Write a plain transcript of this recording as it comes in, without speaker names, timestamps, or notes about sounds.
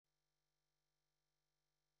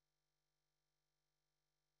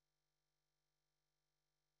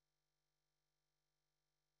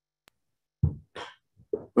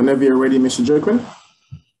Whenever you're ready, Mr. Joaquin.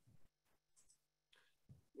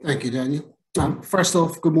 Thank you, Daniel. First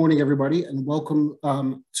off, good morning, everybody, and welcome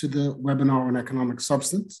to the webinar on economic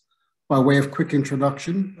substance. By way of quick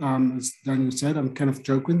introduction, as Daniel said, I'm Kenneth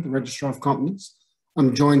Joaquin, the Registrar of Companies.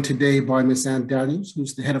 I'm joined today by Ms. Ann Daniels,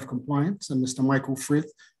 who's the Head of Compliance, and Mr. Michael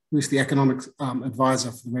Frith, who is the Economic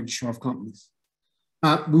Advisor for the Registrar of Companies.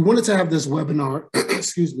 We wanted to have this webinar,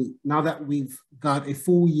 excuse me, now that we've got a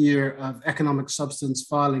full year of economic substance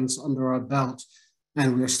filings under our belt,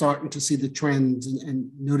 and we're starting to see the trends and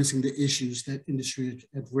noticing the issues that industry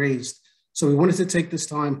had raised. So we wanted to take this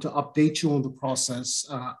time to update you on the process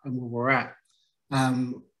and where we're at.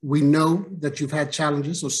 We know that you've had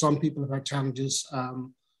challenges, or some people have had challenges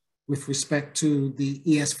with respect to the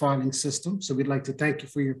ES filing system. So we'd like to thank you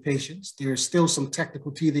for your patience. There are still some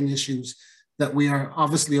technical teething issues that we are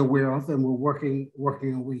obviously aware of, and we're working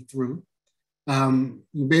our way through. You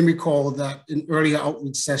may recall that in earlier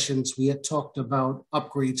outreach sessions, we had talked about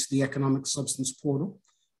upgrades to the economic substance portal.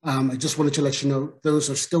 I just wanted to let you know those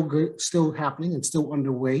are still happening and still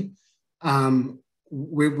underway.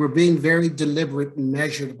 We're being very deliberate and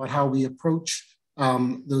measured about how we approach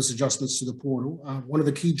those adjustments to the portal. One of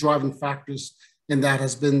the key driving factors in that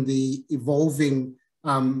has been the evolving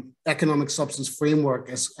economic substance framework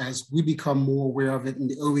as we become more aware of it, and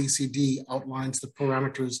the OECD outlines the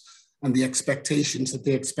parameters and the expectations that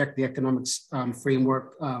they expect the economics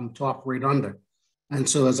framework to operate under. And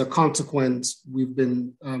so as a consequence, we've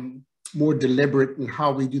been more deliberate in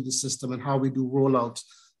how we do the system and how we do rollouts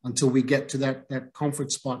until we get to that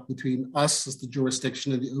comfort spot between us as the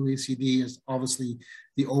jurisdiction and the OECD as obviously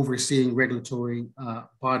the overseeing regulatory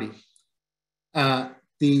body.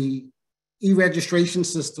 The e-registration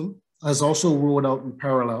system has also rolled out in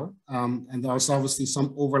parallel, and there's obviously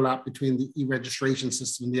some overlap between the e-registration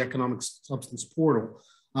system and the economic substance portal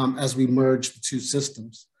as we merge the two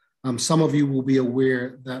systems. Some of you will be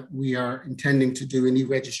aware that we are intending to do an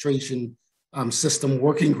e-registration system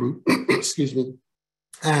working group, excuse me,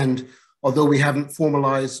 and although we haven't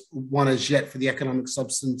formalized one as yet for the economic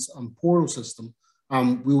substance portal system,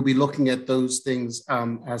 we will be looking at those things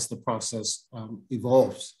as the process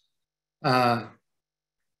evolves.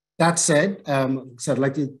 That said, I'd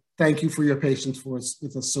like to thank you for your patience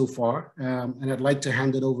with us so far. And I'd like to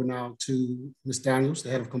hand it over now to Ms. Daniels,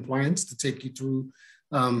 the Head of Compliance, to take you through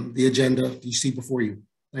the agenda you see before you.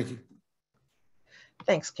 Thank you.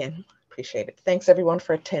 Thanks, Ken. Appreciate it. Thanks everyone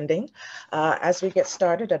for attending. As we get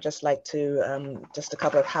started, I'd just like to, just a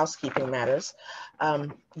couple of housekeeping matters.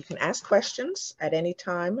 You can ask questions at any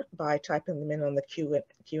time by typing them in on the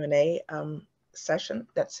Q&A session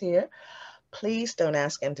that's here. Please don't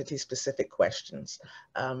ask entity-specific questions.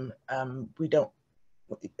 We don't;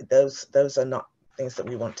 those are not things that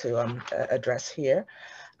we want to address here.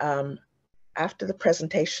 After the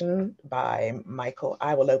presentation by Michael,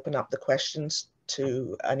 I will open up the questions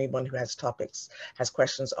to anyone who has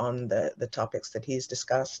questions on the topics that he's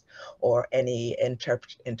discussed, or any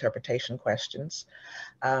interpretation questions.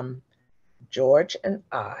 George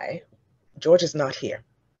is not here.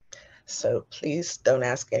 So please don't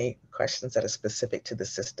ask any questions that are specific to the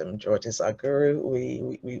system. George is our guru.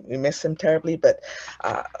 We miss him terribly, but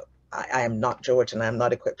I am not George, and I'm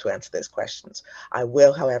not equipped to answer those questions. I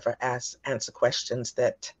will, however, answer questions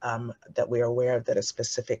that that we are aware of that are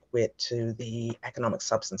specific to the economic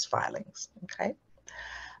substance filings. Okay.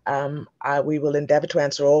 We will endeavor to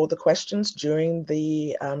answer all the questions during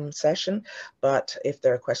the session, but if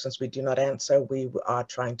there are questions we do not answer, we are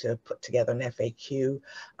trying to put together an FAQ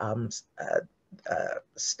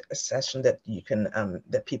session that you can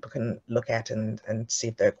that people can look at and see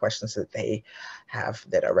if there are questions that they have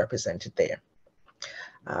that are represented there.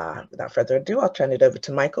 Without further ado, I'll turn it over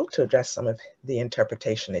to Michael to address some of the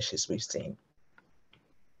interpretation issues we've seen.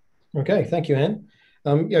 Okay, thank you, Anne.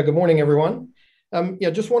 Yeah, good morning, everyone. Yeah,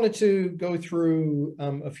 just wanted to go through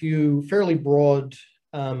a few fairly broad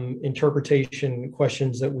interpretation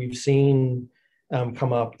questions that we've seen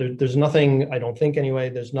come up. There's nothing, I don't think anyway,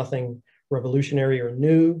 there's nothing revolutionary or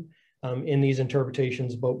new in these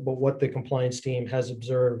interpretations, but what the compliance team has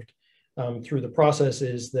observed through the process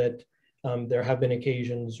is that there have been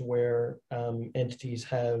occasions where entities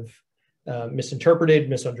have misinterpreted,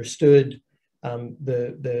 misunderstood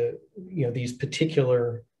these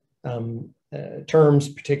particular terms,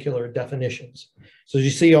 particular definitions. So as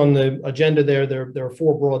you see on the agenda there are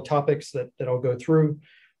four broad topics that I'll go through.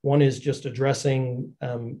 One is just addressing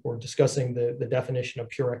or discussing the definition of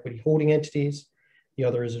pure equity holding entities. The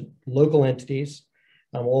other is local entities.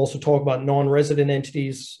 We'll also talk about non-resident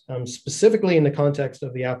entities, specifically in the context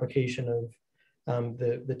of the application of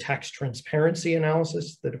the tax transparency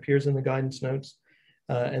analysis that appears in the guidance notes.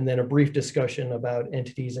 and then a brief discussion about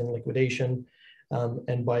entities in liquidation,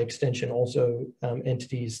 and by extension also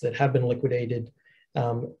entities that have been liquidated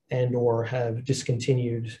and or have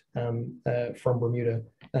discontinued from Bermuda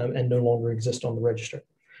and no longer exist on the register.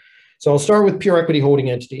 So I'll start with pure equity holding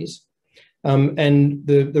entities. And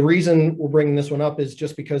the reason we're bringing this one up is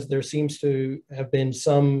just because there seems to have been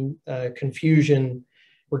some confusion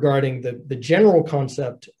regarding the general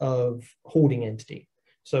concept of holding entity.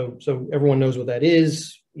 So everyone knows what that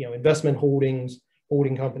is, investment holdings,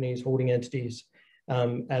 holding companies, holding entities.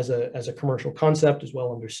 As a commercial concept is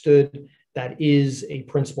well understood. That is a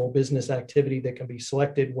principal business activity that can be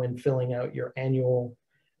selected when filling out your annual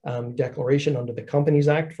declaration under the Companies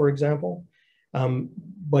Act, for example.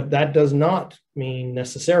 But that does not mean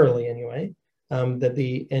necessarily anyway that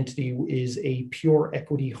the entity is a pure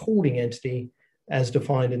equity holding entity as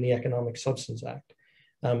defined in the Economic Substance Act.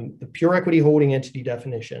 The pure equity holding entity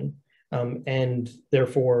definition and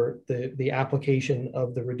therefore the application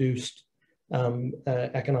of the reduced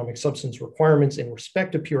economic substance requirements in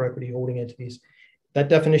respect to pure equity holding entities, that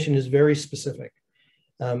definition is very specific.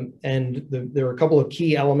 And there are a couple of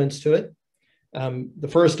key elements to it. The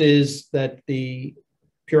first is that the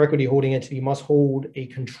pure equity holding entity must hold a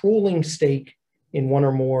controlling stake in one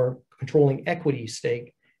or more, controlling equity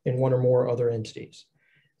stake in one or more other entities.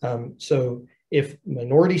 So if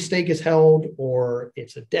minority stake is held or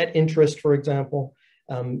it's a debt interest, for example,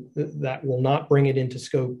 that will not bring it into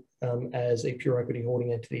scope as a pure equity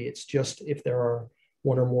holding entity. It's just if there are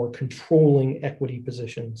one or more controlling equity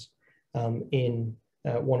positions in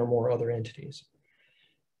one or more other entities.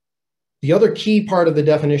 The other key part of the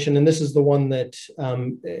definition, and this is the one that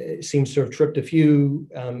seems to have tripped a few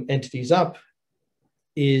entities up,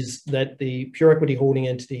 is that the pure equity holding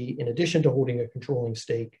entity, in addition to holding a controlling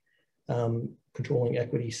stake, controlling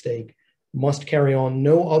equity stake, must carry on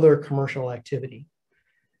no other commercial activity.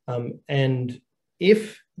 And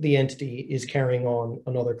if the entity is carrying on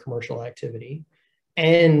another commercial activity,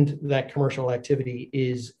 and that commercial activity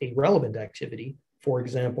is a relevant activity, for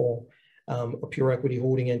example, a pure equity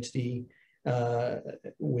holding entity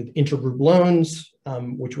with intergroup loans,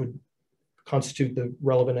 which would constitute the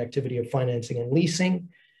relevant activity of financing and leasing,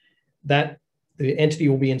 that the entity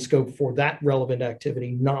will be in scope for that relevant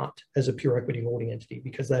activity, not as a pure equity holding entity,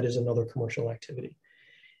 because that is another commercial activity.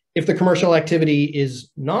 If the commercial activity is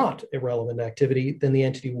not a relevant activity, then the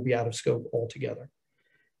entity will be out of scope altogether.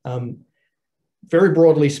 Very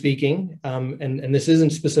broadly speaking, and this isn't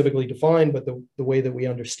specifically defined, but the way that we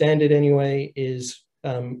understand it anyway is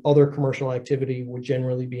other commercial activity would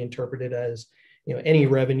generally be interpreted as any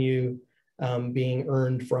revenue being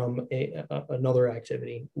earned from another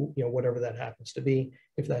activity, whatever that happens to be.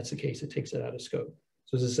 If that's the case, it takes it out of scope.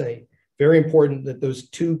 So as I say, very important that those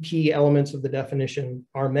two key elements of the definition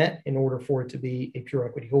are met in order for it to be a pure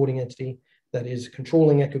equity holding entity, that is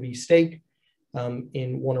controlling equity stake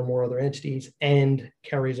in one or more other entities and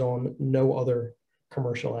carries on no other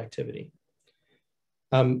commercial activity.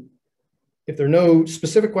 If there are no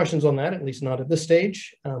specific questions on that, at least not at this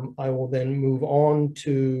stage, I will then move on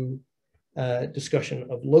to discussion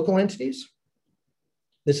of local entities.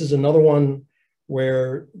 This is another one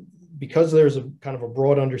where, because there's a kind of a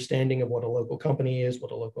broad understanding of what a local company is,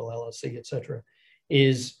 what a local LLC, et cetera,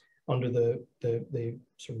 is under the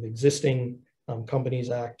sort of existing Companies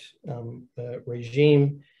Act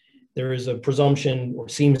regime, there is a presumption, or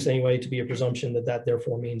seems anyway to be a presumption, that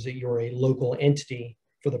therefore means that you're a local entity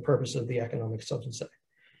for the purpose of the Economic Substance Act.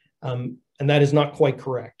 And that is not quite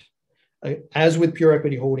correct. As with pure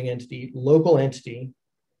equity holding entity, local entity,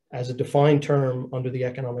 as a defined term under the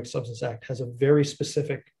Economic Substance Act, has a very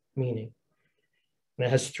specific meaning. And it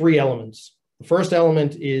has three elements. The first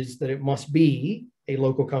element is that it must be a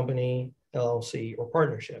local company, LLC, or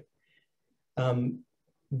partnership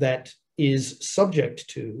that is subject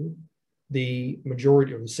to the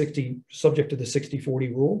majority, or subject to the 60-40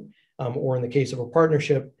 rule, or in the case of a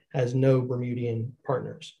partnership, has no Bermudian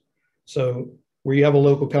partners. So where you have a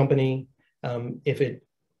local company, if it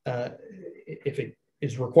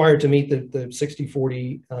is required to meet the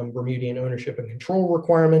 60-40 Bermudian ownership and control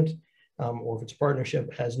requirement, or if its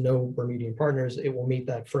partnership has no Bermudian partners, it will meet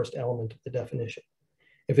that first element of the definition.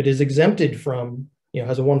 If it is exempted from,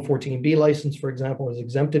 has a 114B license, for example, is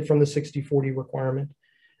exempted from the 60-40 requirement,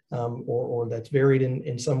 or that's varied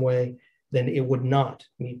in some way, then it would not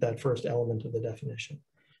meet that first element of the definition.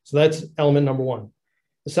 So that's element number one.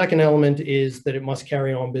 The second element is that it must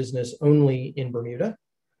carry on business only in Bermuda.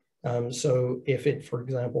 So if it, for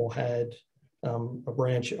example, had a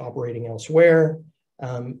branch operating elsewhere,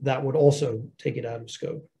 that would also take it out of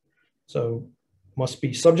scope. So must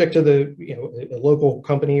be subject to a local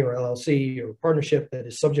company or LLC or partnership that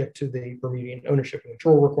is subject to the Bermudian ownership and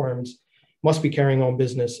control requirements, must be carrying on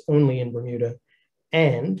business only in Bermuda.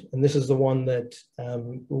 And this is the one that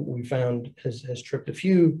we found has tripped a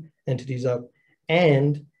few entities up,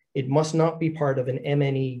 and it must not be part of an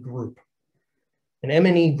MNE group. An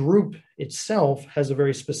MNE group itself has a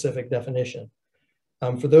very specific definition.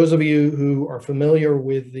 For those of you who are familiar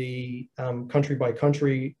with the country by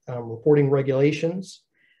country reporting regulations,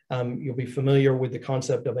 you'll be familiar with the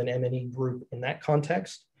concept of an MNE group in that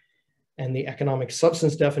context. And the economic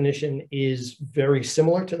substance definition is very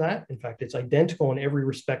similar to that. In fact, it's identical in every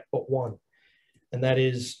respect but one. And that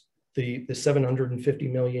is the 750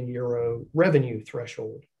 million euro revenue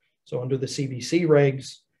threshold. So under the CBC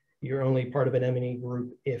regs, you're only part of an M&E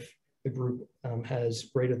group if the group has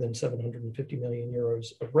greater than 750 million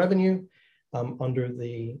euros of revenue. Under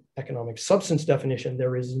the economic substance definition,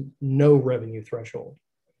 there is no revenue threshold.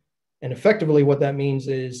 And effectively what that means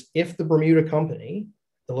is if the Bermuda company,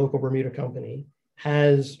 the local Bermuda company,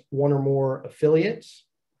 has one or more affiliates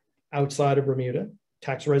outside of Bermuda,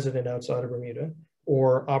 tax resident outside of Bermuda,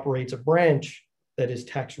 or operates a branch that is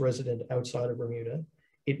tax resident outside of Bermuda,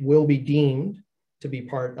 it will be deemed to be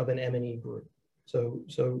part of an M&E group.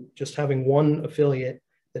 So just having one affiliate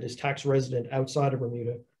that is tax resident outside of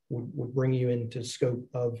Bermuda would bring you into scope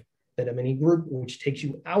of that M&E group, which takes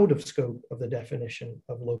you out of scope of the definition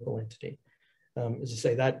of local entity. As I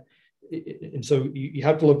say, that, and so you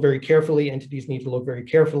have to look very carefully, entities need to look very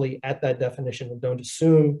carefully at that definition, and don't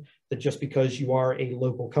assume that just because you are a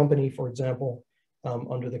local company, for example,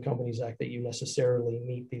 under the Companies Act, that you necessarily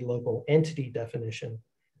meet the local entity definition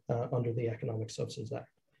under the Economic Substance Act.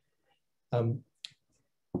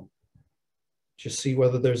 Just see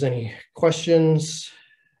whether there's any questions.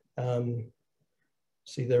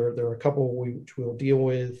 See, there are a couple which we'll deal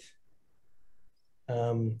with.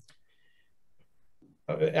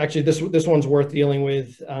 Actually, this one's worth dealing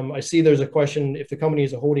with. I see there's a question, if the company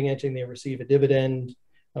is a holding entity and they receive a dividend,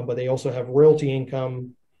 but they also have royalty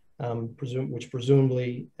income, which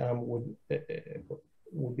presumably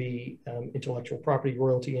would be intellectual property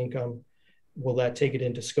royalty income. Will that take it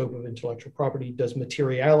into scope of intellectual property? Does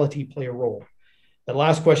materiality play a role? The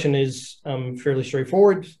last question is fairly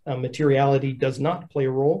straightforward. Materiality does not play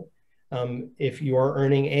a role. If you are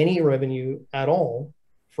earning any revenue at all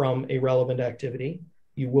from a relevant activity,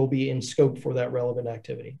 you will be in scope for that relevant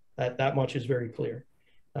activity. That much is very clear.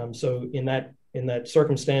 So in that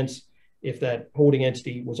circumstance, if that holding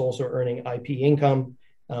entity was also earning IP income,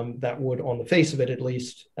 that would, on the face of it at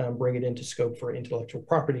least, bring it into scope for intellectual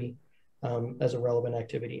property as a relevant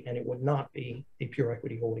activity, and it would not be a pure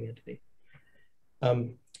equity holding entity.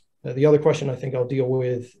 The other question I think I'll deal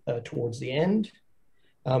with towards the end.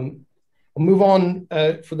 I'll move on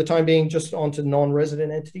for the time being just onto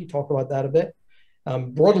non-resident entity, talk about that a bit.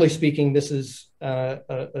 Broadly speaking, this is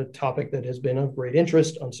a topic that has been of great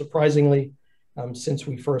interest, unsurprisingly, since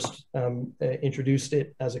we first introduced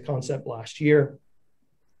it as a concept last year.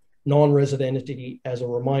 Non-resident entity, as a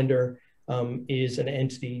reminder, is an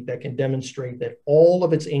entity that can demonstrate that all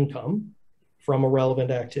of its income from a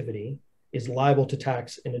relevant activity is liable to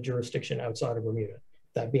tax in a jurisdiction outside of Bermuda,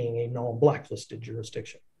 that being a non-blacklisted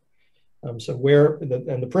jurisdiction. So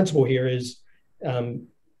the principle here is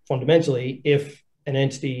fundamentally, if an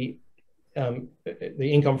entity, the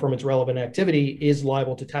income from its relevant activity is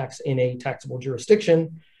liable to tax in a taxable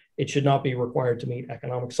jurisdiction, it should not be required to meet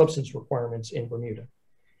economic substance requirements in Bermuda.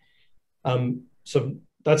 So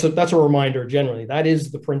that's a reminder. Generally, that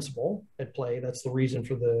is the principle at play. That's the reason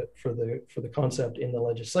for the concept in the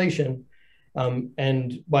legislation,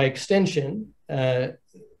 and by extension,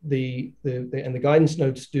 the guidance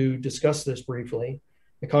notes do discuss this briefly.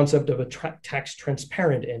 The concept of a tax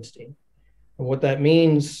transparent entity, and what that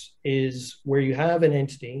means is where you have an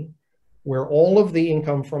entity where all of the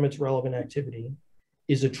income from its relevant activity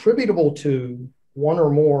is attributable to one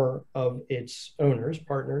or more of its owners,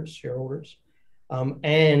 partners, shareholders,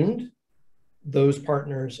 and those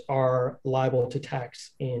partners are liable to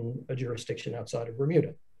tax in a jurisdiction outside of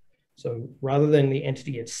Bermuda. So rather than the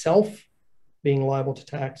entity itself being liable to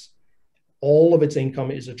tax, all of its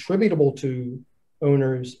income is attributable to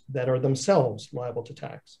owners that are themselves liable to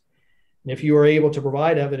tax. And if you are able to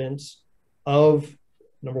provide evidence of,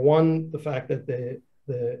 number one, the fact that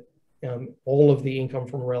all of the income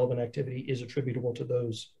from relevant activity is attributable to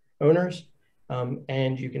those owners,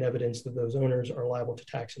 and you can evidence that those owners are liable to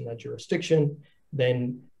tax in that jurisdiction,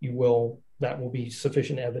 then that will be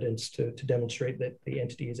sufficient evidence to demonstrate that the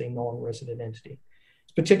entity is a non-resident entity.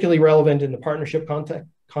 It's particularly relevant in the partnership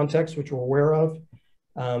context, which we're aware of.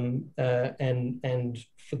 and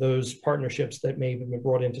for those partnerships that may have been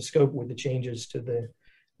brought into scope with the changes to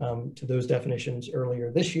those definitions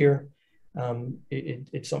earlier this year,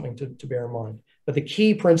 it's something to bear in mind. But the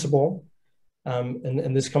key principle,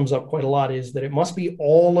 and this comes up quite a lot, is that it must be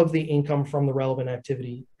all of the income from the relevant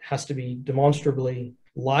activity has to be demonstrably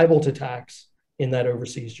liable to tax in that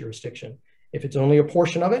overseas jurisdiction. If it's only a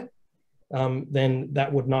portion of it, then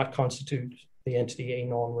that would not constitute the entity a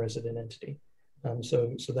non-resident entity.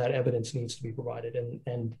 So that evidence needs to be provided,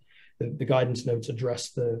 and the guidance notes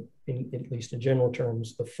address at least in general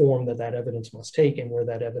terms, the form that evidence must take and where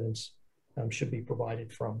that evidence should be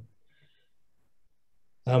provided from.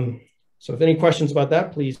 So if any questions about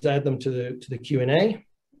that, please add them to the Q&A.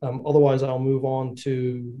 Otherwise, I'll move on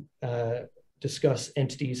to discuss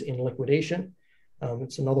entities in liquidation.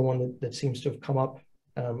 It's another one that seems to have come up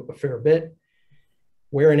a fair bit,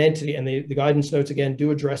 where an entity, and the guidance notes again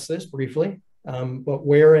do address this briefly, but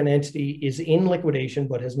where an entity is in liquidation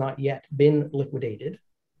but has not yet been liquidated.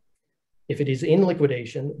 If it is in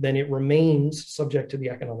liquidation, then it remains subject to the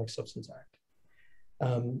Economic Substance Act.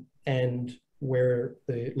 And where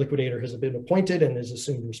the liquidator has been appointed and has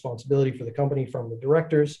assumed responsibility for the company from the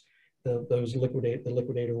directors, the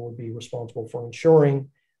liquidator will be responsible for ensuring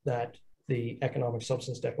that the economic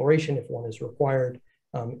substance declaration, if one is required,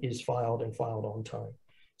 is filed and filed on time.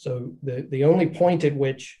 So the only point at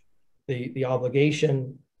which the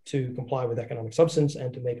obligation to comply with economic substance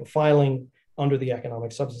and to make a filing under the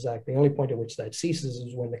Economic Substance Act, the only point at which that ceases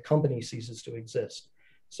is when the company ceases to exist.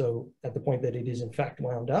 So at the point that it is in fact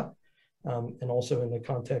wound up, and also in the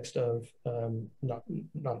context of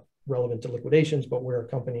not relevant to liquidations, but where a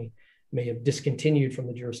company may have discontinued from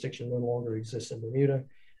the jurisdiction, no longer exists in Bermuda,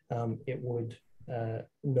 it would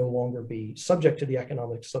no longer be subject to the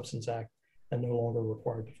Economic Substance Act and no longer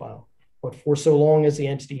required to file. But for so long as the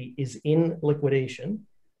entity is in liquidation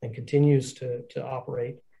and continues to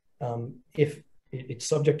operate, if it's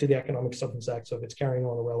subject to the Economic Substance Act, so if it's carrying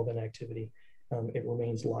on a relevant activity, it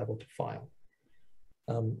remains liable to file.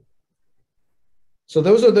 So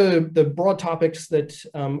those are the broad topics that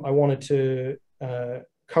I wanted to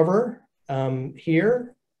cover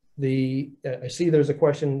here. I see there's a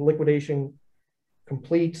question: liquidation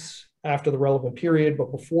completes after the relevant period,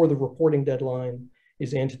 but before the reporting deadline,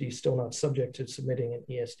 is the entity still not subject to submitting an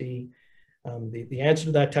ESD? The answer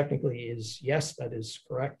to that technically is yes, that is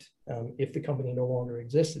correct. If the company no longer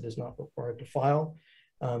exists, it is not required to file.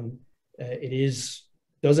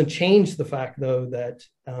 Doesn't change the fact, though, that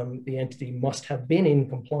the entity must have been in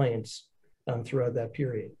compliance throughout that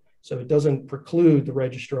period. So it doesn't preclude the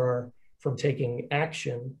registrar from taking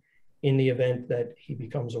action in the event that he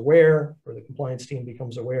becomes aware, or the compliance team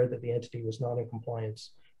becomes aware, that the entity was not in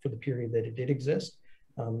compliance for the period that it did exist.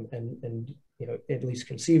 And at least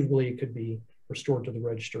conceivably, it could be restored to the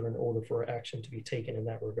register in order for action to be taken in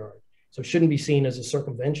that regard. So it shouldn't be seen as a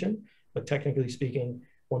circumvention, but technically speaking,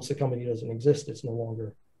 once the company doesn't exist, it's no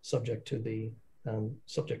longer subject to the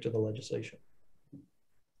legislation.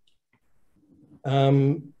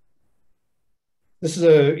 I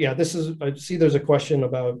see there's a question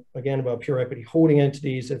about pure equity holding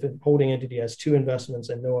entities. If a holding entity has two investments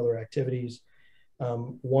and no other activities,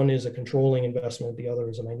 one is a controlling investment, the other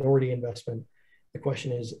is a minority investment. The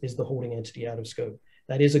question is the holding entity out of scope?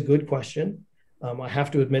 That is a good question. I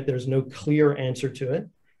have to admit there's no clear answer to it.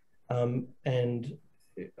 And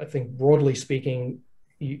I think broadly speaking,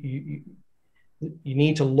 you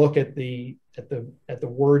need to look at the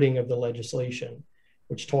wording of the legislation,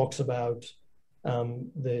 which talks about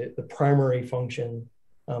the primary function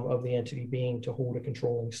of the entity being to hold a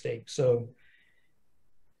controlling stake. So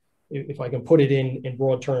if I can put it in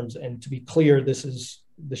broad terms, and to be clear, this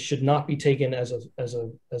should not be taken as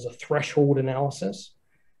a threshold analysis,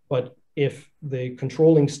 but if the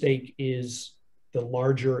controlling stake is the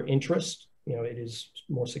larger interest, it is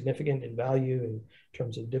more significant in value in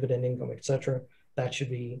terms of dividend income, et cetera, that should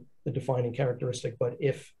be the defining characteristic. But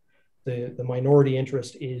if the minority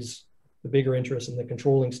interest is the bigger interest and the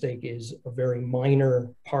controlling stake is a very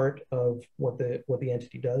minor part of what the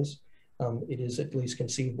entity does, it is at least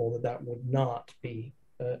conceivable that would not be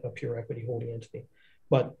a pure equity holding entity.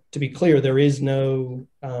 But to be clear, there is no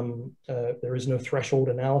threshold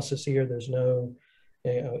analysis here. There's no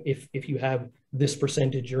if you have this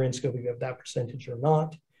percentage, you're in scope. If you have that percentage, you're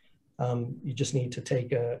not. You just need to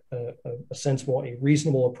take a sensible, a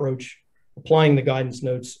reasonable approach, applying the guidance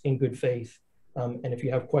notes in good faith. And if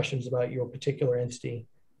you have questions about your particular entity,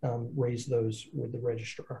 raise those with the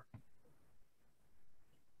registrar.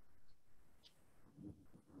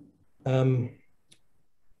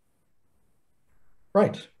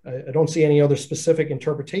 Right. I don't see any other specific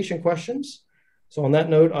interpretation questions. So on that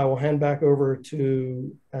note, I will hand back over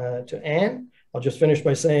to Anne. I'll just finish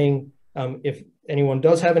by saying, if anyone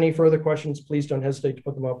does have any further questions, please don't hesitate to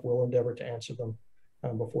put them up. We'll endeavor to answer them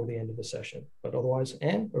before the end of the session. But otherwise,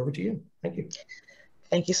 Anne, over to you. Thank you.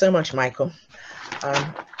 Thank you so much, Michael.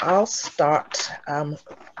 I'll start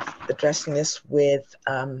addressing this with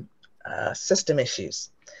system issues.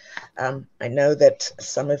 I know that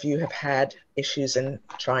some of you have had issues in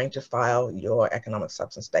trying to file your economic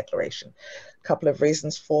substance declaration. A couple of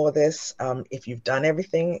reasons for this. If you've done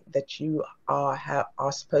everything that you are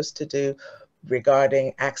supposed to do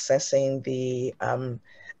regarding accessing the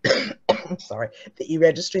sorry, the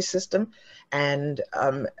e-registry system, and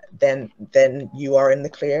then you are in the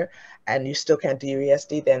clear, and you still can't do your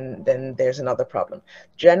ESD, then there's another problem.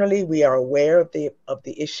 Generally, we are aware of the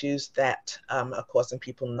issues that are causing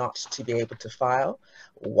people not to be able to file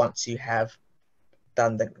once you have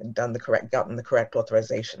gotten the correct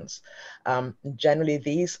authorizations. Generally,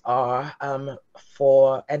 these are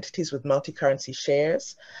for entities with multi-currency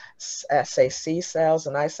shares, say C-cells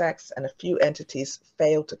and ISACs, and a few entities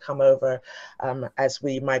failed to come over as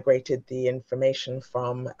we migrated the information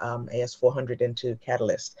from AS400 into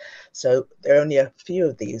Catalyst. So there are only a few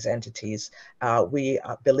of these entities. We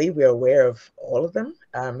believe we're aware of all of them,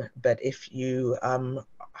 but if you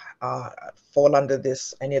fall under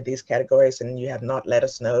any of these categories and you have not let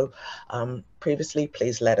us know previously,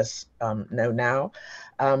 please let us know now.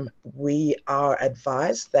 We are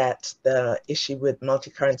advised that the issue with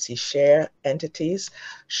multi-currency share entities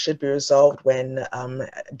should be resolved when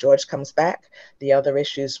George comes back. The other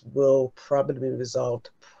issues will probably be resolved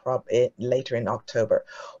later in October.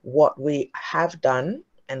 What we have done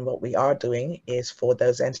and what we are doing is, for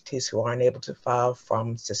those entities who aren't able to file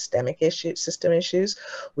from system issues,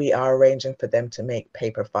 we are arranging for them to make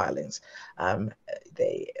paper filings.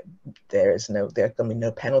 There's going to be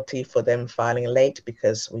no penalty for them filing late,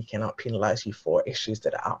 because we cannot penalize you for issues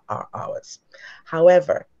that are ours.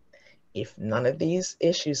 However, if none of these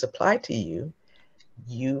issues apply to you,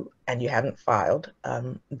 and you haven't filed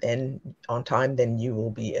then on time, then you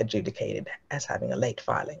will be adjudicated as having a late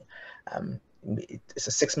filing. It's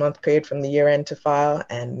a 6-month period from the year end to file,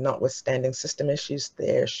 and notwithstanding system issues,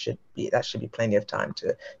 that should be plenty of time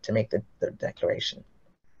to make the declaration.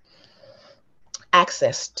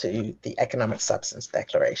 Access to the economic substance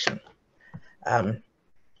declaration.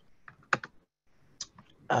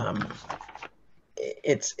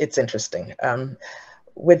 It's interesting.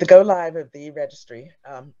 With the go live of the e-registry,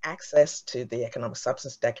 access to the economic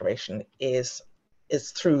substance declaration is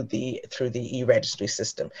through the e-registry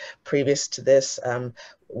system. Previous to this,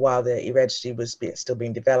 while the e-registry was still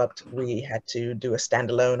being developed, we had to do a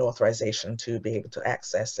standalone authorization to be able to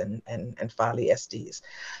access and file ESDs.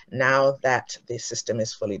 Now that the system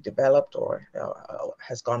is fully developed or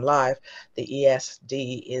has gone live, the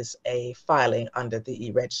ESD is a filing under the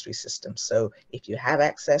e-registry system. So if you have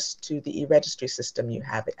access to the e-registry system, you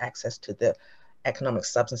have access to the economic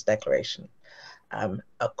substance declaration.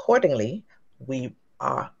 Accordingly, we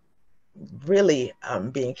are really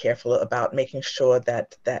being careful about making sure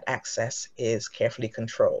that that access is carefully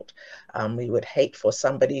controlled. We would hate for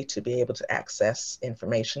somebody to be able to access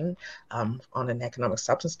information on an economic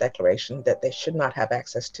substance declaration that they should not have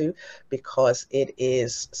access to, because it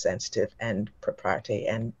is sensitive and proprietary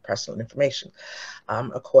and personal information.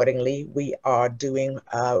 Accordingly, we are doing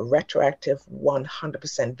a retroactive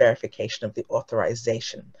 100% verification of the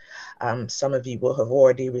authorization. Some of you will have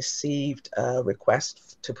already received a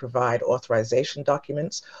request to provide authorization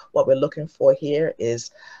documents. What we're looking for here is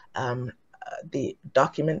the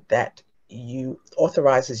document that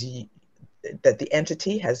authorizes you, that the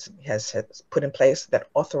entity has put in place, that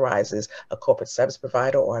authorizes a corporate service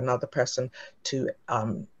provider or another person to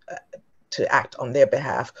act on their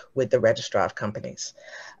behalf with the registrar of companies.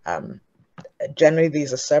 Generally,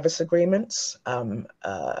 these are service agreements,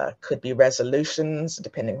 could be resolutions,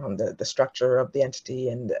 depending on the structure of the entity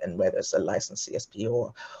and whether it's a licensed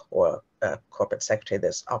CSP or a corporate secretary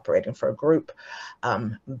that's operating for a group.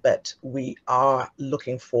 But we are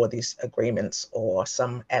looking for these agreements or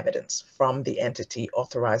some evidence from the entity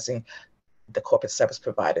authorizing the corporate service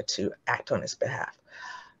provider to act on its behalf.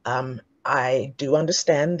 I do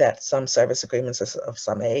understand that some service agreements are of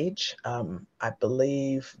some age. I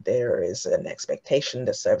believe there is an expectation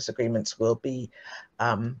that service agreements will be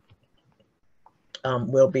kind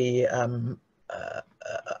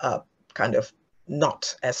of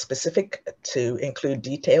not as specific to include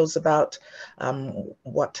details about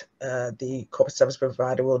what the corporate service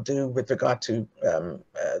provider will do with regard to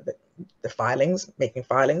the filings, making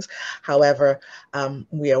filings. However,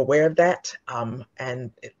 we are aware of that,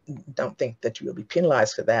 and don't think that you will be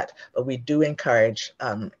penalized for that, but we do encourage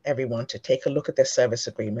everyone to take a look at their service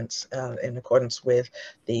agreements in accordance with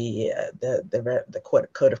the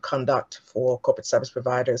code of conduct for corporate service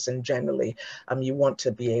providers. And generally, you want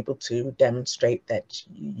to be able to demonstrate that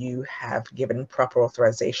you have given proper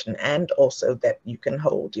authorization, and also that you can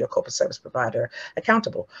hold your corporate service provider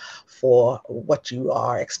accountable for what you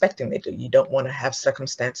are expecting they do. You don't want to have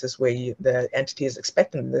circumstances where the entity is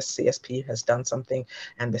expecting the CSP has done something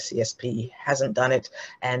and the CSP hasn't done it,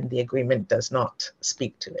 and the agreement does not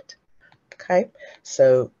speak to it. Okay,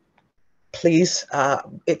 so please,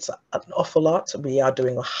 it's an awful lot. We are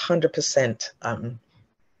doing 100%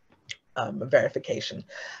 verification,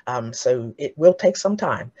 so it will take some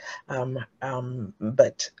time,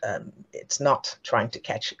 but it's not trying to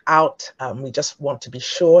catch you out. We just want to be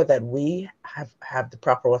sure that we have the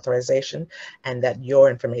proper authorization and that your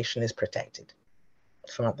information is protected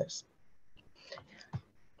from others.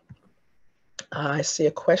 I see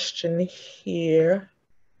a question here.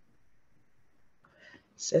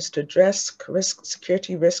 It says, to address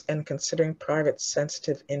security risk and considering private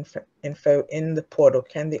sensitive info in the portal,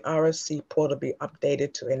 can the ROC portal be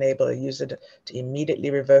updated to enable a user to immediately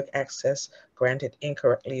revoke access granted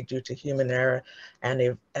incorrectly due to human error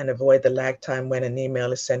and avoid the lag time when an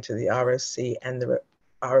email is sent to the ROC and the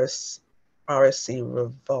ROC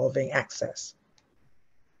revolving access?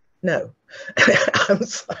 No, I'm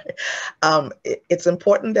sorry. It's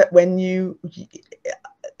important that when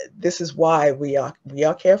this is why we are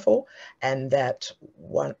careful, and that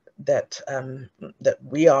that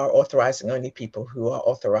we are authorizing only people who are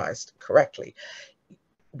authorized correctly.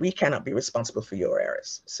 We cannot be responsible for your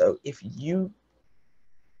errors. So if you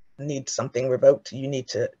need something revoked, you need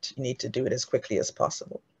to do it as quickly as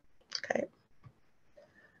possible. Okay.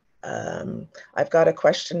 I've got a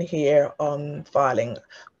question here on filing.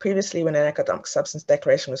 Previously, when an economic substance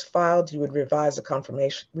declaration was filed, you would revise a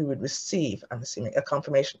confirmation. We would receive, I'm assuming, a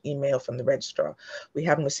confirmation email from the registrar. We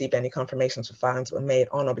haven't received any confirmations for filings that were made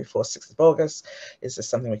on or before 6th of August. Is this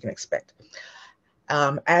something we can expect?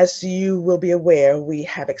 As you will be aware, we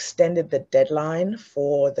have extended the deadline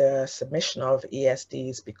for the submission of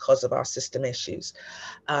ESDs because of our system issues.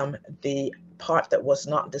 The part that was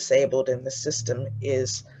not disabled in the system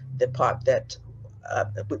is the part that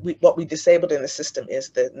what we disabled in the system is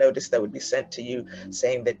the notice that would be sent to you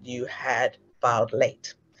saying that you had filed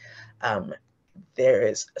late. There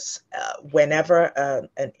is, whenever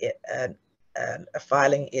a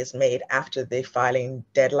filing is made after the filing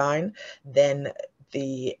deadline, then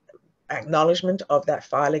the acknowledgement of that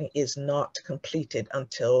filing is not completed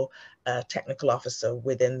until a technical officer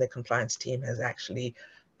within the compliance team has actually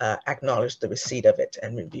acknowledged the receipt of it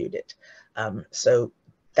and reviewed it. So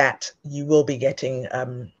that you will be getting,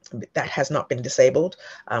 that has not been disabled.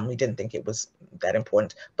 We didn't think it was that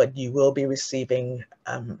important, but you will be receiving,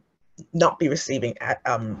 not be receiving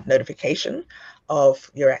notification of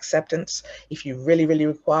your acceptance. If you really, really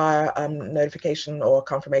require notification or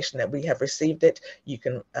confirmation that we have received it, you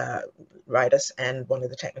can write us, and one of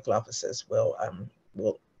the technical officers will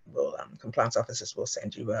compliance officers will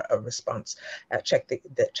send you a response. Check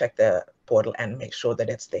the portal and make sure that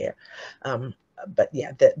it's there. But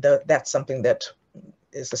yeah, that's something that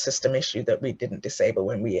is a system issue that we didn't disable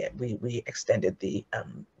when we extended the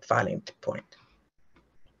filing point.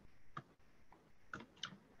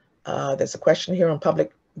 There's a question here on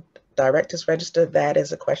public directors register. That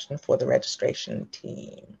is a question for the registration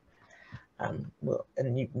team.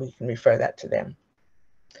 We can refer that to them.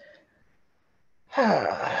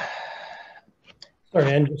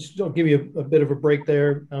 Sorry, Anne, I'll give you a bit of a break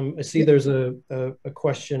there. I see there's a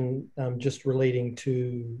question just relating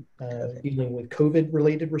to dealing with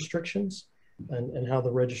COVID-related restrictions and how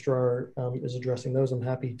the registrar is addressing those. I'm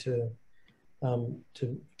happy to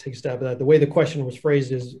take a stab at that. The way the question was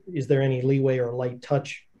phrased is there any leeway or light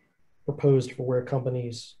touch proposed for where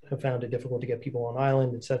companies have found it difficult to get people on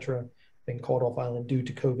island, et cetera, being called off island due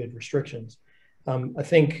to COVID restrictions? I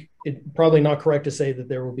think it's probably not correct to say that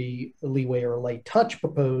there will be a leeway or a light touch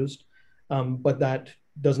proposed, but that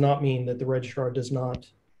does not mean that the registrar does not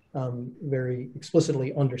very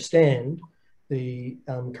explicitly understand the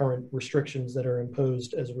current restrictions that are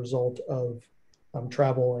imposed as a result of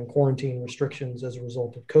travel and quarantine restrictions as a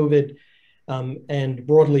result of COVID. And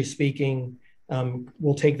broadly speaking,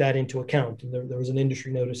 we'll take that into account. And there was an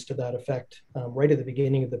industry notice to that effect right at the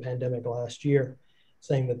beginning of the pandemic last year,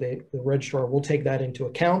 saying that the registrar will take that into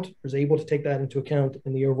account, is able to take that into account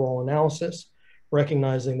in the overall analysis,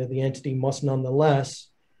 recognizing that the entity must nonetheless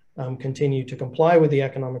continue to comply with the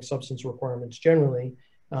economic substance requirements generally,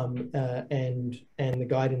 and the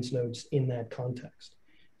guidance notes in that context.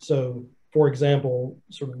 So For example,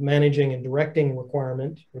 sort of managing and directing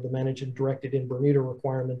requirement, or the managed and directed in Bermuda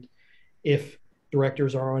requirement, if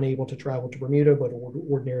directors are unable to travel to Bermuda but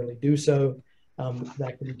ordinarily do so,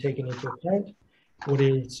 that can be taken into account. What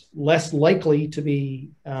is less likely to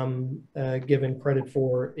be given credit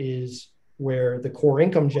for is where the core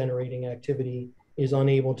income generating activity is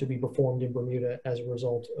unable to be performed in Bermuda as a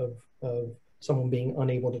result of someone being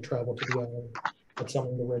unable to travel to the island. That's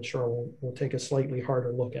something the registrar will take a slightly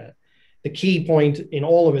harder look at. The key point in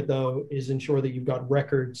all of it, though, is ensure that you've got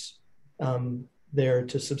records there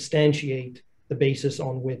to substantiate the basis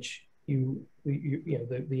on which the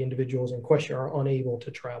individuals in question are unable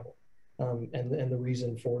to travel, and the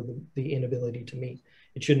reason for the inability to meet.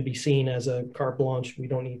 It shouldn't be seen as a carte blanche. We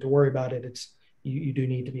don't need to worry about it. It's you do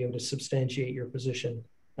need to be able to substantiate your position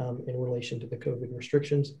in relation to the COVID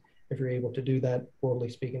restrictions. If you're able to do that, broadly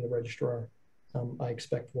speaking, the registrar, I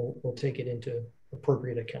expect will take it into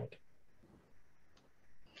appropriate account.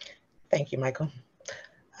 Thank you, Michael.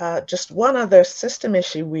 Just one other system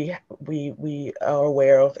issue we are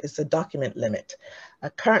aware of is the document limit.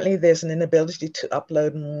 Currently, there's an inability to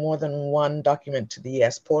upload more than one document to the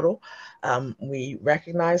ES portal. We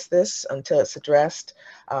recognize this. Until it's addressed,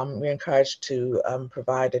 we're encouraged to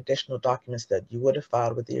provide additional documents that you would have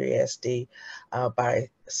filed with your ESD by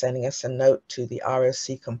sending us a note to the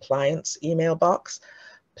ROC compliance email box.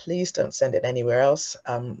 Please don't send it anywhere else.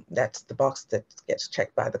 That's the box that gets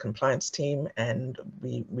checked by the compliance team, and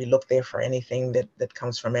we look there for anything that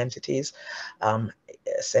comes from entities.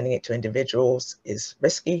 Sending it to individuals is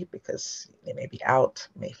risky because they may be out,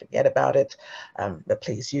 may forget about it, but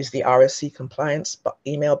please use the ROC compliance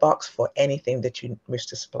email box for anything that you wish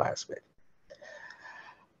to supply us with.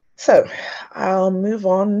 So I'll move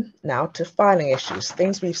on now to filing issues,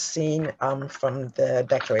 things we've seen from the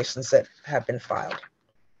declarations that have been filed.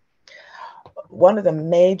 One of the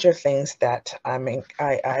major things that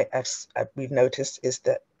we've noticed is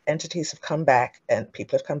that entities have come back and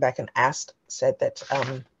people have come back and said that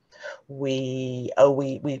we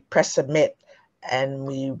press submit and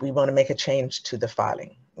we want to make a change to the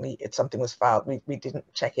filing. Something was filed, we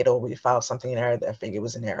didn't check it, or we filed something in error that I figured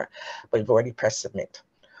was in error, but we've already pressed submit.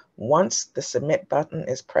 Once the submit button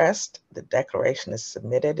is pressed, the declaration is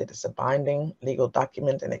submitted. It is a binding legal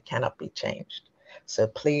document and it cannot be changed. So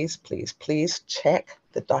please, please, please check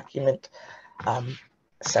the document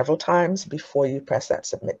several times before you press that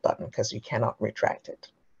submit button, because you cannot retract it.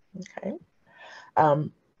 Okay.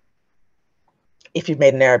 If you've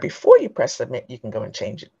made an error before you press submit, you can go and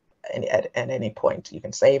change it at any point. You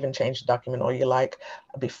can save and change the document all you like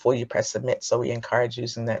before you press submit. So we encourage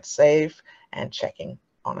using that save and checking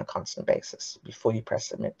on a constant basis before you press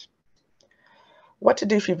submit. What to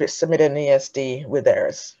do if you've submitted an ESD with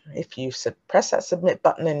errors? If you press that submit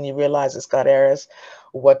button and you realize it's got errors,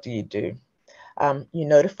 what do? You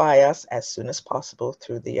notify us as soon as possible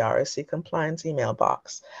through the ROC compliance email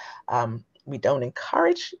box. We don't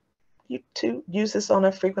encourage you to use this on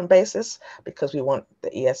a frequent basis because we want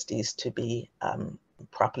the ESDs to be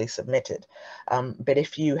properly submitted. But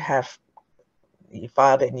if you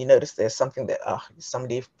filed it and you notice there's something that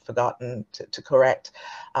somebody forgotten to correct,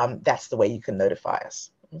 that's the way you can notify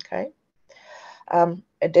us. Okay.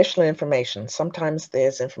 Additional information. Sometimes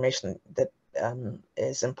there's information that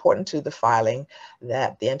is important to the filing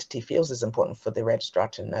that the entity feels is important for the registrar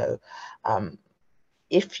to know.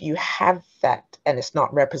 If you have that and it's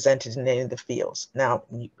not represented in any of the fields, now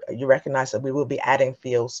you recognize that we will be adding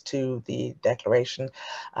fields to the declaration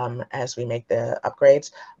as we make the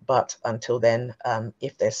upgrades. But until then,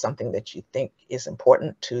 if there's something that you think is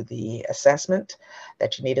important to the assessment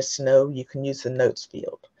that you need us to know, you can use the notes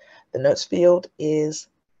field. The notes field is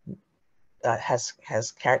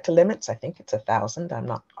has character limits. I think it's 1,000. I'm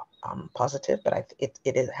not positive, but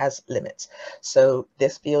it has limits. So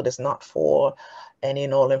this field is not for any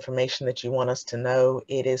and all information that you want us to know.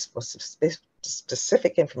 It is for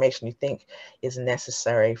specific information you think is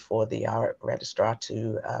necessary for the registrar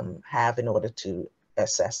to have in order to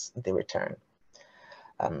assess the return.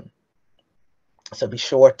 So be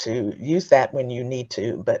sure to use that when you need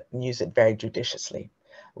to, but use it very judiciously.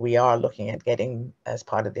 We are looking at getting, as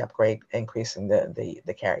part of the upgrade, increasing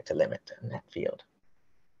the character limit in that field.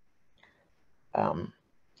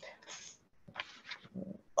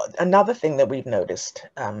 Another thing that we've noticed,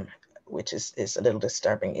 which is a little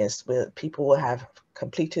disturbing, is people will have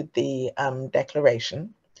completed the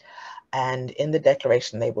declaration, and in the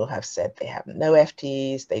declaration they will have said they have no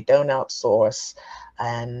FTEs, they don't outsource,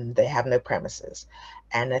 and they have no premises.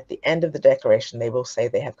 And at the end of the declaration, they will say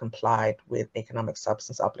they have complied with economic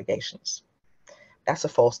substance obligations. That's a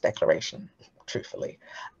false declaration, truthfully.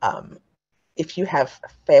 if you have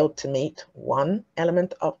failed to meet one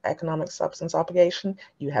element of economic substance obligation,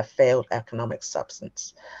 you have failed economic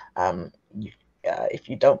substance. If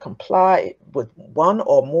you don't comply with one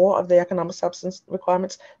or more of the economic substance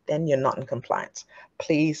requirements, then you're not in compliance.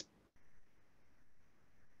 Please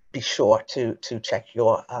be sure to check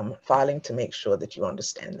your filing to make sure that you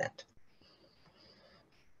understand that.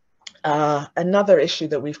 Another issue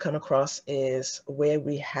that we've come across is where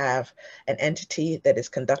we have an entity that is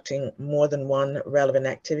conducting more than one relevant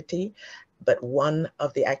activity, but one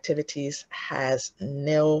of the activities has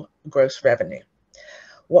nil gross revenue.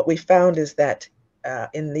 What we found is that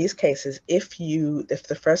in these cases, if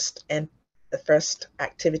the first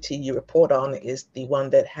activity you report on is the one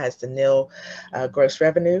that has the nil gross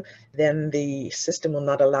revenue, then the system will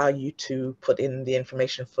not allow you to put in the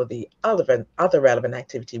information for the other relevant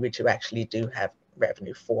activity, which you actually do have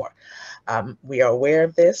revenue for. We are aware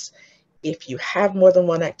of this. If you have more than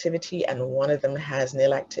one activity and one of them has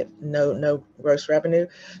no gross revenue,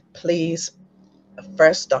 please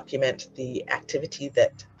first document the activity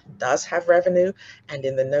that does have revenue, and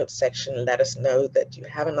in the notes section let us know that you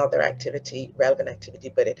have another activity, relevant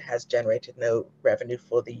activity, but it has generated no revenue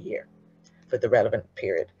for the year, for the relevant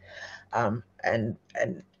period. And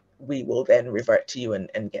we will then revert to you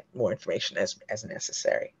and get more information as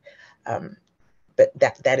necessary. But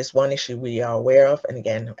that is one issue we are aware of, and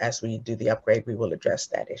again, as we do the upgrade, we will address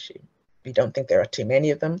that issue. We don't think there are too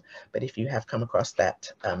many of them, but if you have come across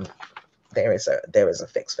that, there is a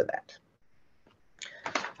fix for that.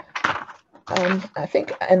 I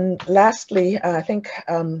think, and lastly, I think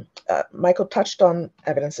Michael touched on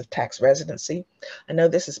evidence of tax residency. I know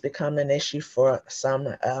this has become an issue for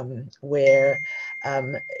some where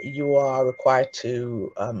you are required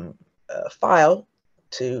to file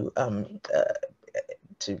to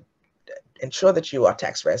ensure that you are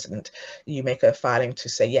tax resident. You make a filing to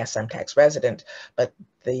say, yes, I'm tax resident, but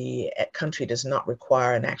the country does not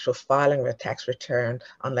require an actual filing of a tax return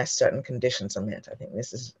unless certain conditions are met. I think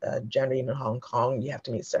this is generally in Hong Kong, you have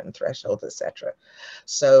to meet certain thresholds, etc.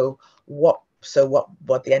 So what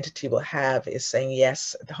the entity will have is saying,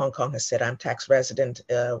 yes, Hong Kong has said I'm tax resident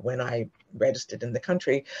when I registered in the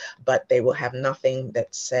country, but they will have nothing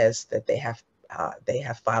that says that they have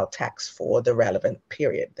filed tax for the relevant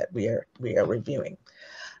period that we are reviewing.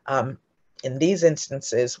 In these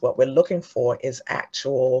instances, what we're looking for is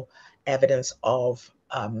actual evidence of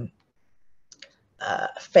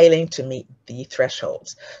failing to meet the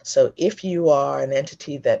thresholds. So if you are an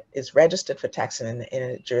entity that is registered for tax in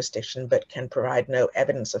a jurisdiction but can provide no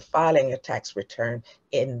evidence of filing a tax return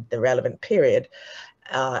in the relevant period,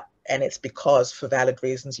 and it's because for valid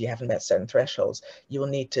reasons you haven't met certain thresholds, you will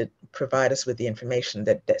need to provide us with the information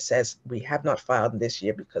that says we have not filed this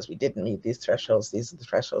year because we didn't meet these thresholds, these are the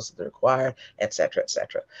thresholds that are required, etc.,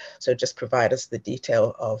 etc. So just provide us the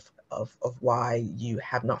detail of why you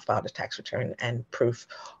have not filed a tax return and proof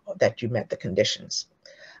that you met the conditions.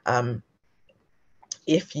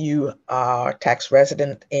 If you are tax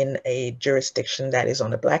resident in a jurisdiction that is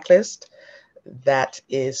on a blacklist, that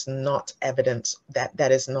is not evidence,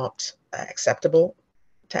 that is not acceptable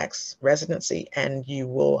tax residency, and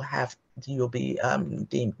you'll be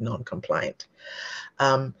deemed non-compliant.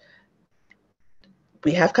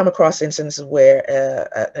 We have come across instances where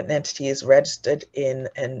an entity is registered in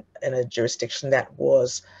a jurisdiction that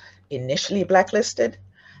was initially blacklisted,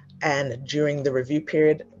 and during the review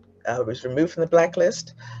period was removed from the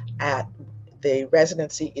blacklist. The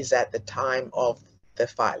residency is at the time of the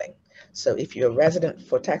filing. So if you're a resident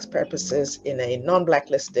for tax purposes in a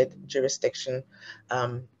non-blacklisted jurisdiction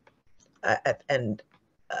at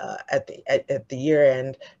the year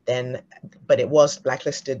end, then, but it was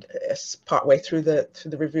blacklisted partway through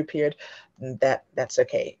the review period, that's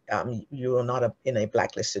okay. You are not in a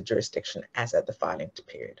blacklisted jurisdiction as at the filing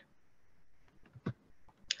period.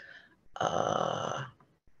 I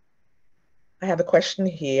have a question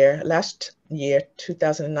here. Last year,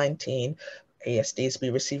 2019, ESDs,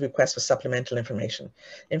 we received requests for supplemental information.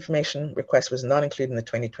 Information request was not included in the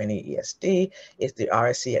 2020 ESD. Is the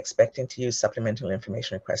RSC expecting to use supplemental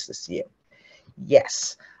information requests this year?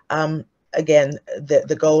 Yes. Again,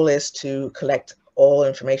 the goal is to collect all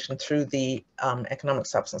information through the economic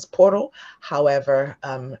substance portal. However,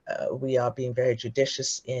 we are being very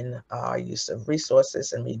judicious in our use of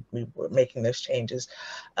resources, and we were making those changes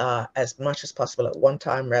as much as possible at one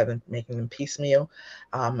time rather than making them piecemeal.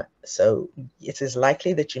 So it is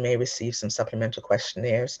likely that you may receive some supplemental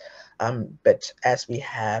questionnaires, but as we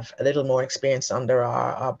have a little more experience under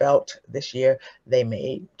our belt this year, they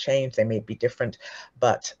may change, they may be different,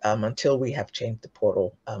 but until we have changed the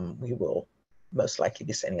portal, we will most likely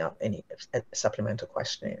be sending out any supplemental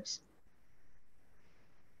questionnaires.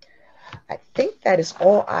 I think that is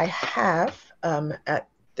all I have at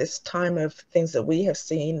this time of things that we have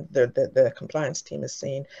seen, the compliance team has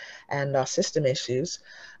seen, and our system issues.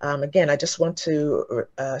 Again, I just want to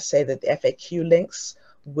say that the FAQ links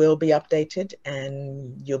will be updated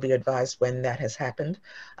and you'll be advised when that has happened.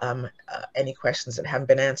 Any questions that haven't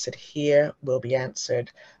been answered here will be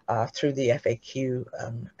answered through the FAQ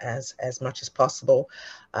as much as possible.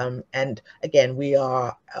 And again,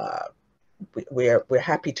 we're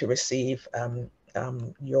happy to receive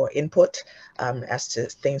your input as to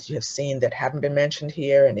things you have seen that haven't been mentioned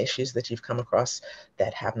here and issues that you've come across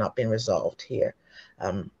that have not been resolved here.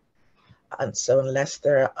 And so unless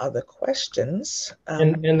there are other questions.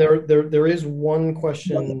 And there is one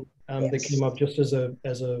question yes. that came up just as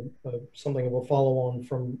something of a follow on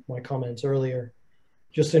from my comments earlier,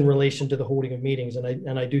 just in relation to the holding of meetings.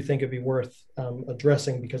 And I do think it'd be worth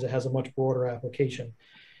addressing because it has a much broader application.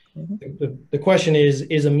 Mm-hmm. The question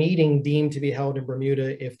is a meeting deemed to be held in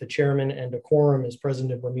Bermuda if the chairman and a quorum is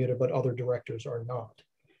present in Bermuda, but other directors are not?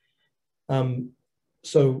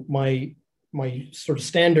 So my sort of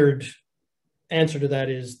standard answer to that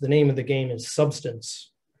is the name of the game is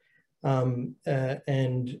substance. And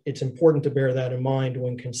it's important to bear that in mind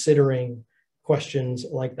when considering questions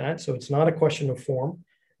like that. So it's not a question of form.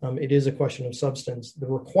 It is a question of substance. The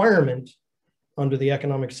requirement under the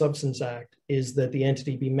Economic Substance Act is that the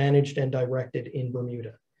entity be managed and directed in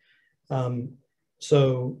Bermuda.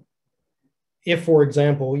 So if, for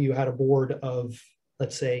example, you had a board of,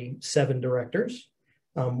 let's say, 7 directors,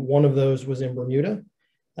 one of those was in Bermuda,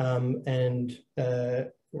 or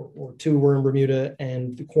 2 were in Bermuda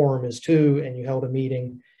and the quorum is 2 and you held a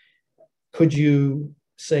meeting, could you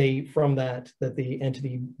say from that the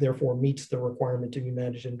entity therefore meets the requirement to be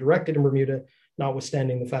managed and directed in Bermuda,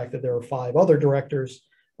 notwithstanding the fact that there are 5 other directors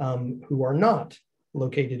who are not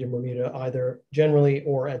located in Bermuda, either generally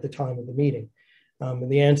or at the time of the meeting? And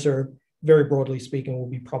the answer, very broadly speaking, will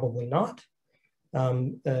be probably not.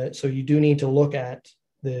 So you do need to look at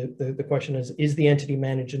the question is the entity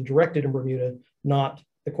managed and directed in Bermuda, not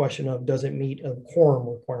the question of does it meet a quorum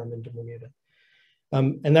requirement in Bermuda.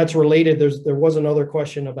 And that's related. There was another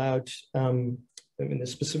question about, the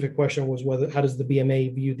specific question was how does the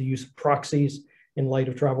BMA view the use of proxies in light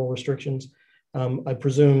of travel restrictions? I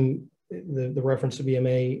presume the reference to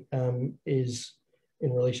BMA is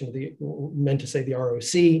in relation to meant to say the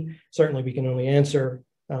ROC. Certainly we can only answer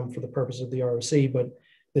for the purpose of the ROC, but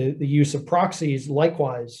the use of proxies,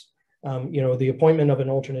 likewise, the appointment of an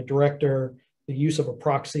alternate director, the use of a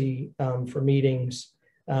proxy for meetings,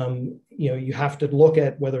 you have to look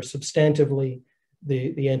at whether substantively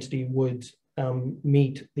the entity would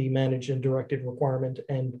meet the managed and directed requirement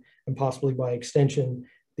and possibly by extension,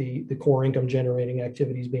 the core income generating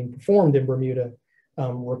activities being performed in Bermuda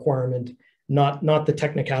requirement, not the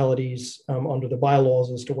technicalities under the bylaws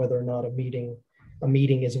as to whether or not a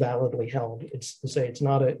meeting is validly held. It's to say it's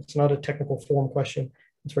not a technical form question.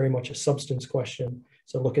 It's very much a substance question.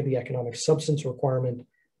 So look at the economic substance requirement,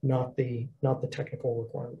 not the technical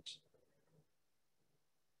requirements.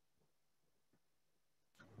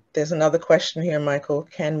 There's another question here, Michael.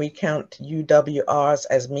 Can we count UWRs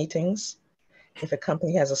as meetings? If a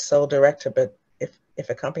company has a sole director, but if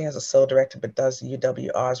a company has a sole director but does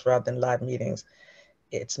UWRs rather than live meetings,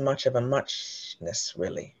 it's much of a muchness,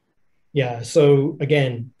 really. Yeah, so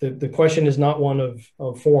again, the question is not one of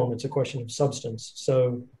form, it's a question of substance.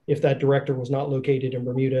 So if that director was not located in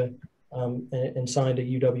Bermuda and signed a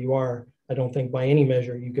UWR, I don't think by any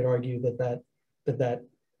measure you could argue that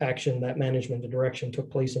action, that management and direction took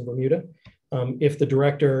place in Bermuda. If the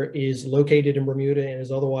director is located in Bermuda and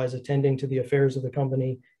is otherwise attending to the affairs of the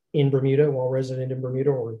company in Bermuda while resident in Bermuda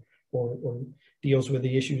or deals with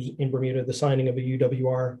the issues in Bermuda, the signing of a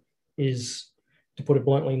UWR is, to put it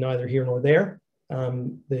bluntly, neither here nor there.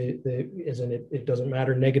 It doesn't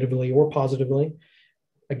matter negatively or positively.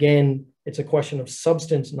 Again, it's a question of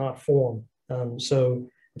substance, not form. So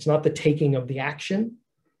it's not the taking of the action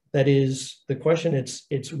that is the question.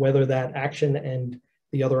 It's whether that action and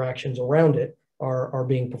the other actions around it are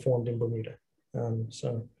being performed in Bermuda.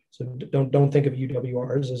 So don't think of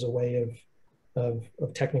UWRs as a way of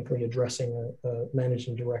technically addressing a managed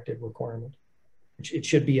and directed requirement. It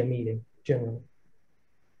should be a meeting generally.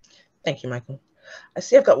 Thank you, Michael. I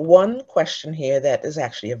see I've got one question here that is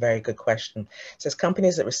actually a very good question. It says,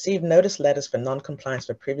 companies that received notice letters for non-compliance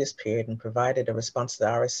for previous period and provided a response to the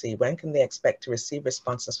ROC, when can they expect to receive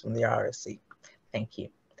responses from the ROC? Thank you.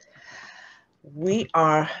 We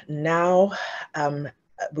are now,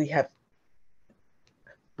 we're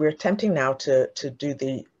attempting now to do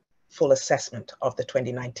the full assessment of the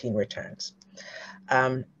 2019 returns.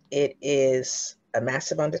 It is a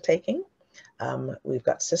massive undertaking. We've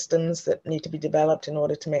got systems that need to be developed in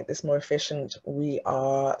order to make this more efficient.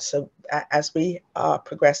 As we are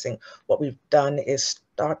progressing, what we've done is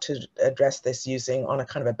start to address this on a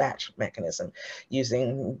kind of a batch mechanism,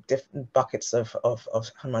 using different buckets of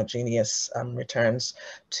homogeneous returns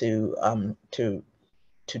to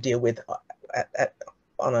deal with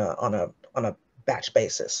on a batch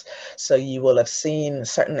basis. So you will have seen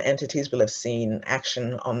certain entities will have seen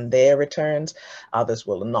action on their returns, others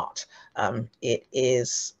will not. It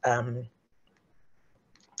is a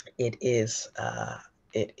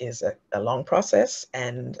long process,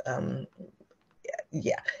 and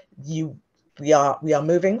yeah, we are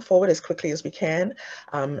moving forward as quickly as we can,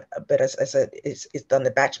 but as I said, it's done the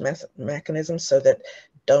batch mechanism, so that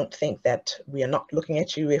don't think that we are not looking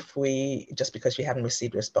at you just because we haven't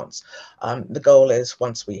received a response. The goal is,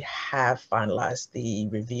 once we have finalized the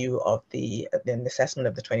review of the assessment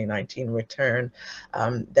of the 2019 return,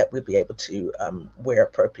 that we'll be able to, where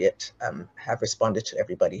appropriate, have responded to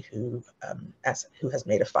everybody who has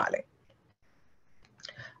made a filing.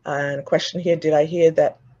 And a question here, did I hear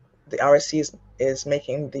that the RSC is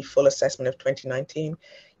making the full assessment of 2019?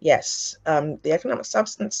 Yes, the economic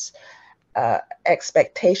substance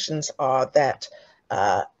expectations are that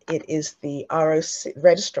it is the ROC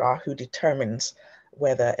registrar who determines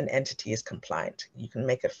whether an entity is compliant. You can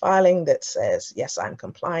make a filing that says, yes, I'm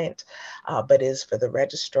compliant, but is for the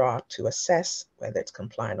registrar to assess whether it's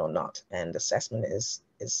compliant or not. And assessment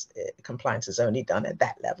compliance is only done at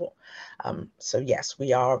that level. So yes,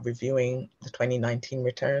 we are reviewing the 2019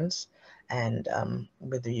 returns, and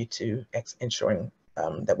with a view to ensuring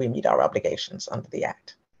that we meet our obligations under the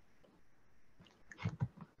Act.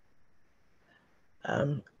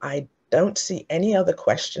 I don't see any other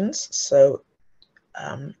questions, so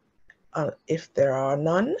if there are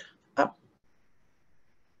none,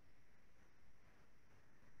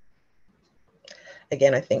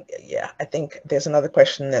 again, I think there's another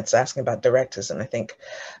question that's asking about directors, and I think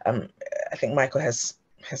Michael has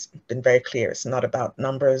been very clear. It's not about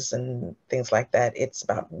numbers and things like that. It's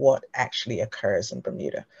about what actually occurs in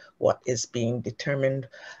Bermuda, what is being determined,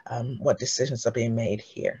 what decisions are being made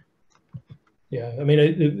here. Yeah, I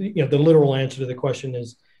mean, the literal answer to the question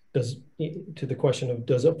is, does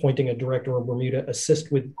appointing a director of Bermuda assist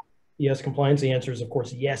with ES compliance? The answer is, of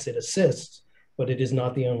course, yes, it assists, but it is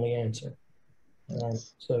not the only answer.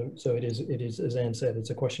 So it is, as Anne said, it's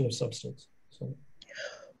a question of substance. So.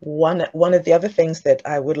 One of the other things that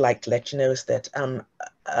I would like to let you know is that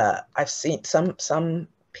I've seen some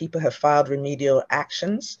people have filed remedial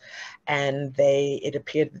actions, and it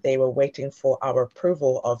appeared that they were waiting for our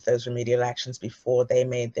approval of those remedial actions before they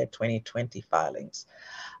made their 2020 filings.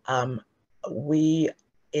 It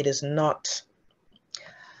is not,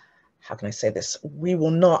 how can I say this? We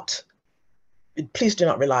will not, please do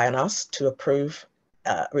not rely on us to approve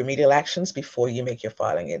remedial actions before you make your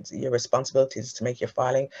filing. It's your responsibility is to make your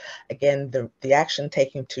filing. Again, the action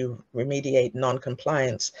taken to remediate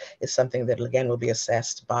non-compliance is something that, again, will be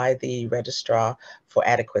assessed by the registrar for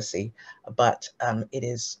adequacy, but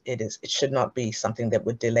it should not be something that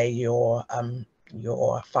would delay your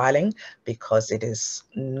filing, because it is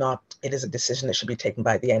a decision that should be taken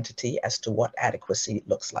by the entity as to what adequacy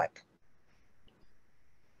looks like.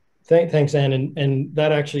 Thanks, Anne, and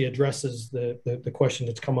that actually addresses the question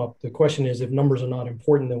that's come up. The question is, if numbers are not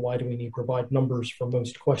important, then why do we need to provide numbers for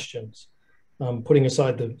most questions? Putting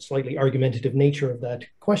aside the slightly argumentative nature of that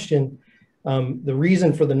question, the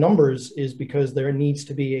reason for the numbers is because there needs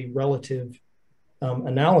to be a relative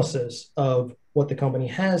analysis of what the company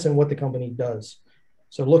has and what the company does.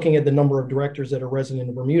 So looking at the number of directors that are resident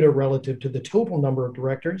in Bermuda relative to the total number of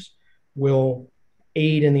directors will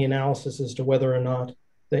aid in the analysis as to whether or not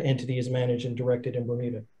the entity is managed and directed in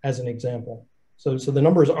Bermuda, as an example. So the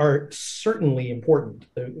numbers are certainly important.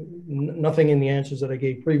 Nothing in the answers that I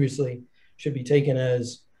gave previously should be taken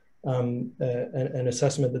as an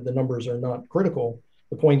assessment that the numbers are not critical.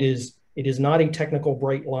 The point is, it is not a technical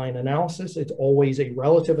bright line analysis. It's always a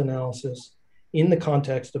relative analysis in the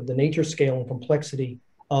context of the nature, scale, and complexity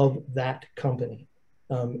of that company.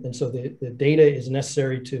 And so the data is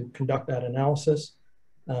necessary to conduct that analysis.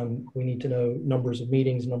 We need to know numbers of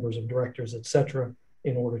meetings, numbers of directors, et cetera,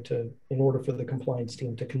 in order for the compliance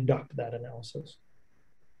team to conduct that analysis.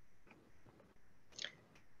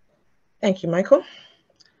 Thank you, Michael.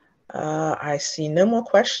 I see no more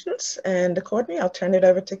questions, and accordingly, I'll turn it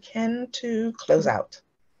over to Ken to close out.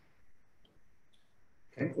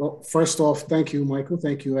 Okay. Well, first off, thank you, Michael.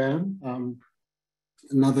 Thank you, Anne.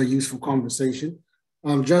 Another useful conversation.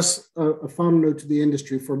 Just a final note to the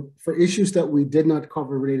industry, for issues that we did not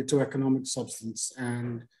cover related to economic substance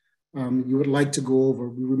and you would like to go over.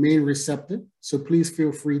 We remain receptive, so please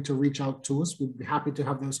feel free to reach out to us. We'd be happy to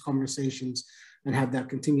have those conversations and have that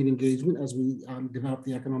continued engagement as we develop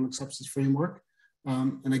the economic substance framework.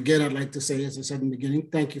 And again, I'd like to say, as I said in the beginning,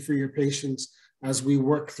 thank you for your patience as we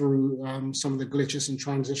work through some of the glitches and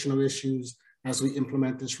transitional issues as we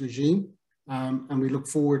implement this regime. And we look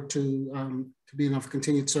forward to being of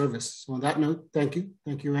continued service. So on that note, thank you.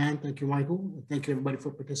 Thank you, Anne. Thank you, Michael. And thank you, everybody,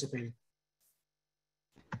 for participating.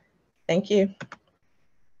 Thank you.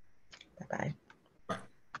 Bye-bye.